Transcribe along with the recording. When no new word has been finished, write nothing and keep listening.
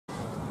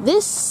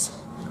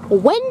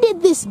When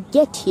did this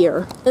get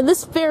here? And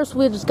this Ferris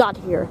wheel just got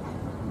here.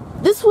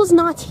 This was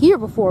not here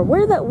before.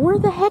 Where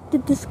the heck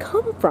did this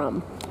come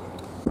from?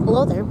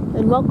 Hello there,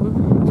 and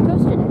welcome to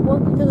Coaster Deck.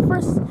 Welcome to the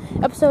first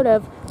episode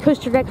of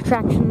Coaster Deck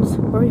Attractions,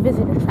 where we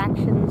visit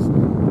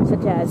attractions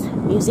such as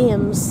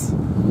museums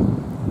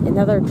and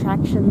other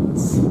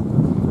attractions.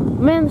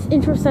 Man, this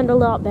intro sounded a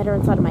lot better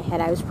inside of my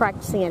head. I was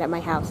practicing it at my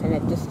house, and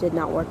it just did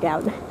not work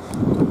out.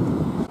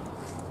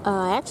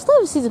 I actually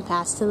have a season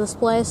pass to this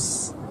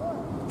place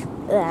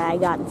that I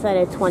got inside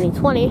of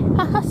 2020.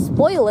 Haha,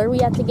 spoiler, we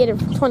had to get it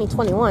for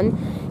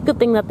 2021. Good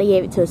thing that they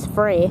gave it to us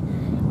free.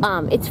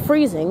 It's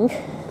freezing.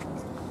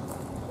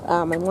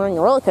 I'm wearing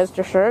a roller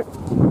coaster shirt,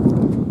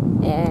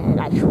 and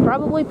I should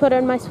probably put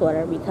on my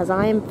sweater because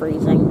I am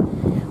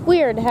freezing.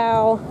 Weird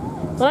how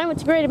when I went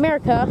to Great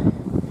America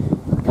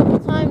a couple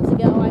times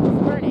ago, I was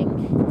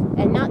burning,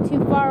 and not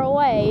too far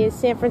away is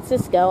San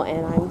Francisco,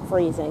 and I'm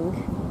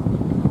freezing.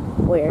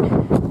 Weird.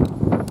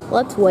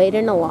 Let's wait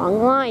in a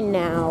long line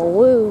now.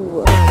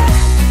 Woo!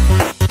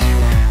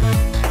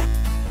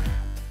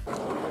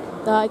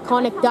 The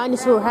iconic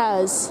dinosaur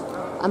has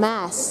a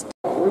mask.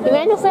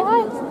 Amanda, say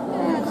hi.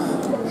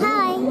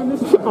 Hi.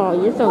 Oh,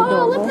 you're so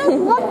adorable.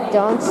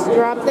 Don't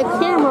drop the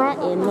camera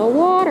in the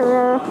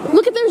water.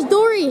 Look at, there's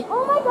Dory.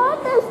 Oh my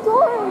God, there's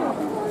Dory.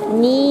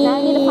 Nino. Now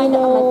I need to find it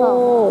on my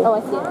phone. Oh, I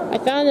see it. I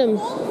found him.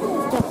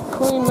 Just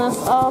clean this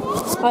up.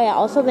 Oh yeah,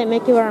 also they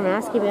make you wear a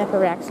mask even if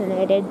you're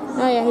vaccinated.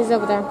 Oh yeah, he's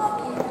over there.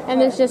 And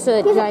there's just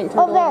a giant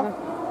turtle over there.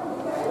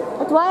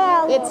 That's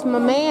why It's my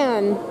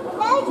man.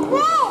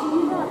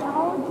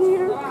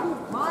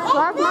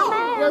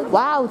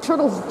 Wow,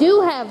 turtles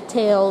do have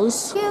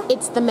tails.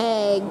 It's the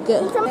Meg.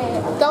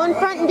 Go in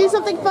front and do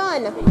something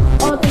fun.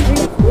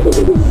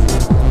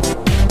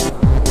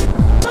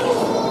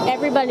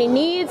 Everybody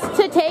needs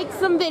to take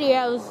some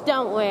videos,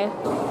 don't we?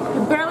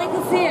 You barely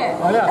can see it.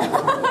 Oh, yeah.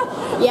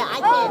 Yeah,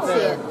 I can't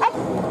see it.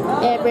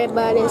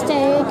 Everybody's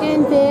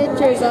taking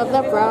pictures of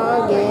the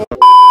frog.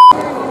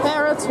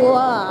 I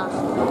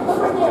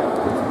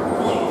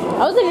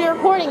wasn't even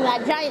recording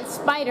that giant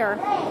spider.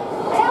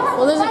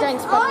 Well, there's a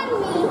giant spider.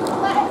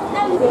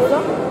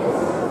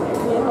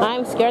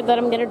 I'm scared that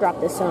I'm gonna drop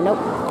this, so nope.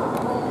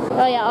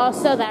 Oh yeah,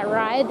 also that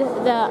ride,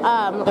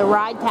 the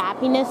ride to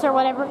happiness or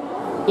whatever.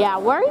 Yeah,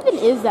 where even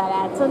is that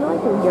at? So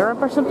like in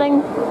Europe or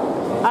something?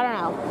 I don't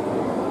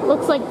know.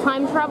 Looks like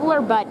Time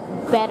Traveler, but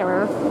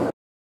better.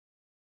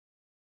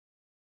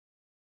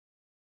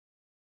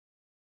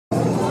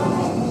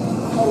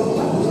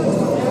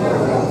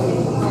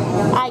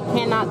 I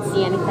cannot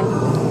see anything.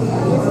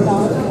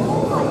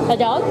 A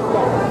dog?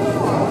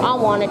 I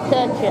want to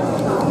touch it.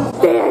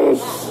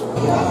 Fish!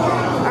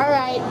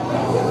 Alright.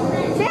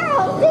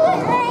 Cheryl, do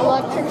it right.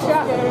 Electric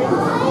shock.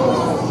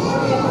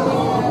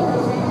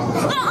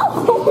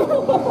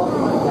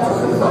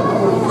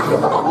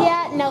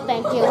 Yeah, no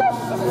thank you.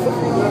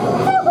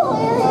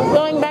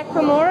 Going back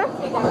for more?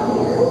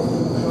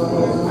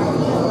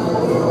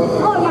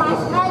 Oh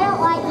gosh, I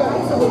don't like it.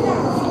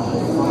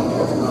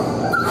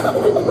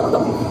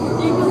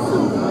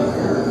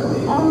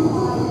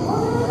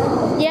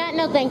 Yeah,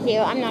 no thank you.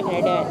 I'm not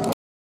gonna do it.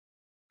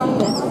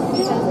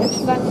 It's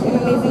such an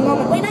amazing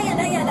moment. Wait, not yet.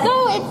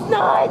 No, it's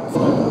not!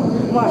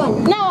 What?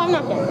 No, I'm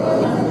not gonna.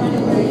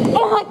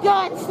 Oh my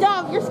God,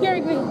 stop! You're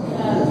scaring me.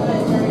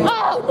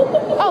 Oh!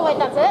 Oh wait,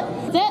 that's it?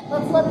 That's it?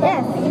 Let's flip it.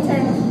 Yes, you can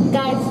turn.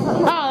 Guys.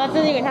 Oh, that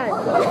doesn't even hurt.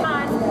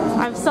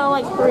 I'm so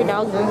like 3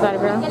 dogs inside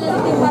of here.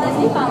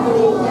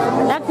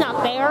 That's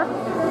not fair.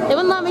 They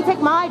wouldn't let me take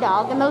my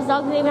dog, and those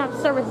dogs didn't even have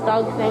service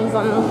dog things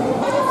on them.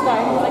 This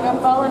guy, he's like, I'm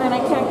falling and I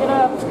can't get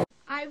up.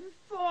 I've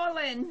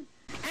fallen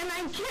and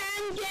I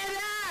can't get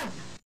up.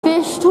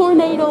 Fish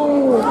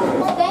tornado.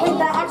 Wait,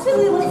 that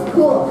actually looks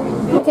cool.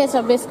 Okay, so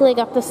I basically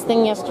got this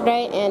thing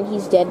yesterday, and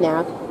he's dead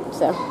now.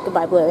 So,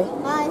 goodbye, Bluey.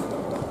 Bye.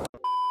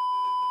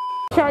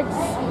 Sharks.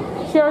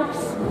 Sharks.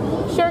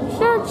 Shark,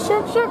 shark,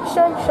 shark, shark,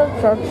 shark, shark,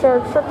 shark,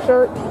 shark, shark,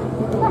 shark.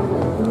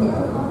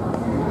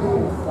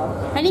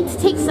 I need to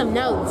take some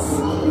notes.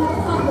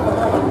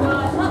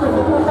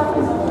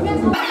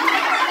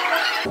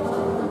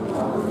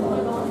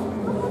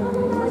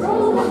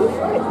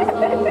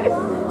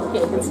 Okay,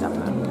 you can stop.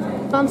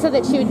 Mom said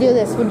that she would do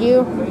this. Would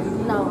you?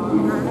 No.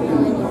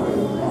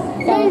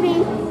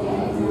 Maybe.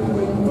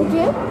 Would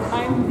you?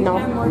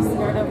 I'm more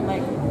scared of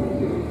like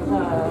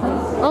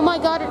Oh my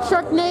God, it's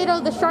Sharknado.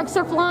 The sharks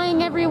are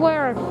flying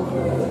everywhere.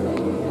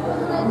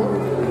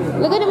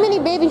 Look at a mini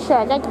baby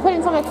shark. I can put it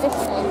inside my fish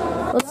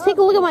tank. Let's take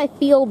a look at my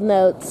field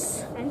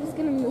notes. I'm just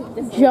gonna move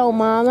this. Joe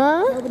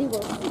Mama. Nobody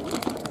will see.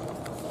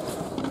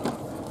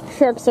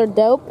 Sharks are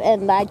dope,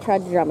 and I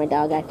tried to draw my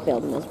dog. I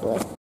failed miserably.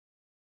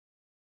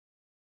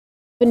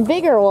 Even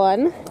bigger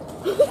one.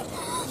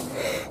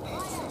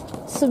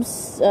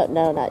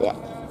 No, not yet.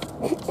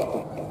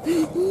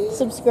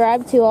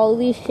 Subscribe to all of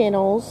these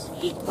channels,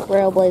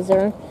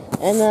 Railblazer,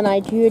 and then I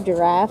drew a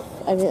giraffe.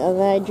 And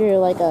then I drew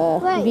like a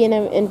being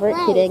an invert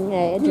kidding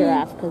a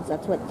giraffe because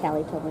that's what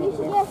Callie told me to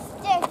do. Just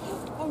stick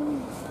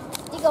and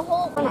dig a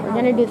hole. I'm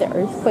gonna do the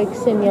earthquake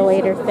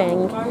simulator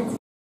thing.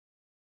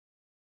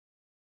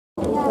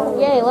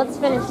 Okay, let's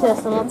finish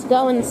this and let's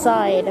go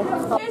inside.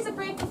 There's a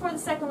break before the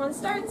second one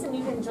starts, and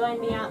you can join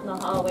me out in the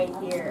hallway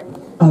here.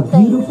 A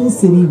beautiful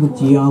city with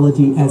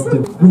geology as the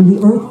when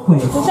the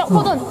earthquake.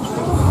 Hold on.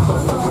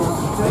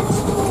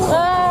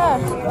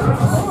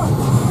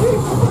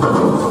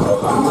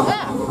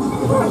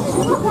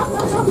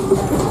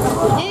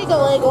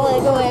 Jiggle, wiggle,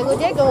 wiggle, wiggle,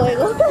 jiggle,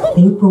 wiggle.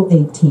 April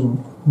 18th,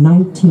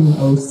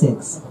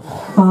 1906,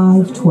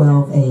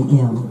 5:12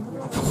 a.m.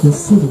 The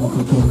city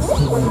begins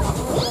to wake.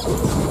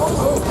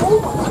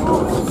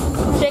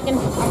 Shaking.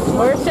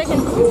 We're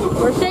shaking.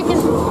 We're shaking.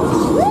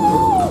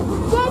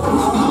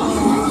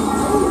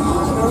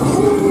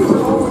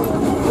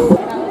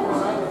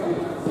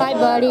 Hi,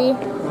 buddy.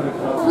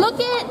 Look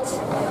it!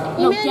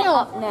 Emmanuel. Get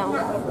up now.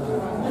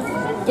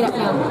 Get up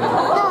now.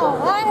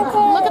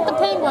 Look at the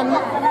penguin.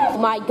 Oh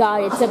my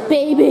god, it's a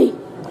baby.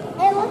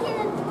 Hey, look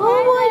at it.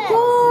 Oh my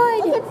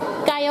god.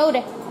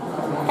 Coyote.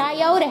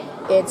 Coyote.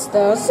 It's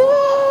the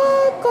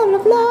circle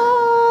of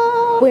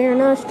love. We're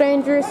no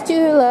strangers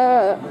to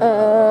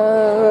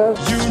love.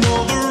 You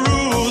know the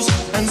rules,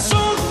 and so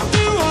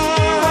do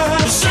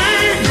I.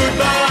 Say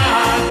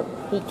goodbye.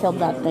 He killed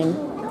that thing.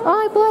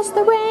 I bless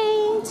the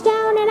rains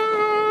down in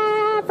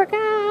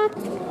Africa.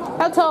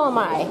 How tall am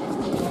I?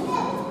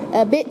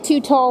 A bit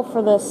too tall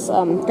for this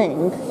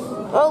thing.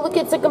 Oh, look,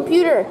 it's a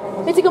computer.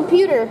 It's a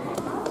computer.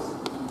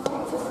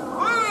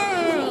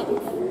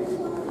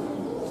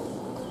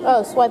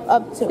 Oh, swipe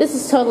up to. This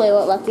is totally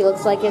what Lucky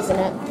looks like, isn't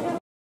it?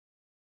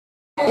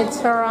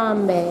 It's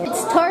Harambe.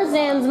 It's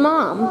Tarzan's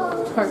mom.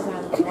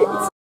 Tarzan's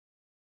mom.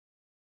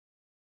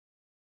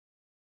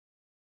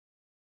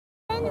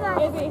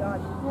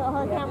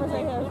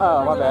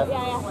 Oh, my bad.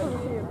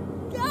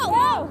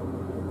 Go!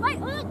 Wait,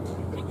 look!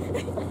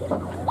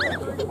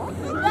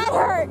 That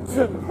hurts!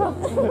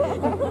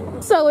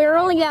 So we were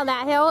rolling down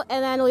that hill,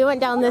 and then we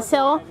went down this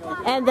hill,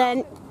 and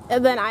then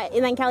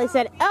Kelly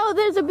said, "Oh,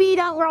 there's a bee,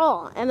 don't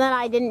roll." And then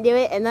I didn't do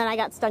it, and then I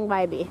got stung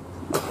by a bee.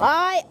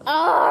 My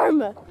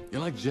arm! You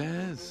like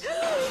jazz?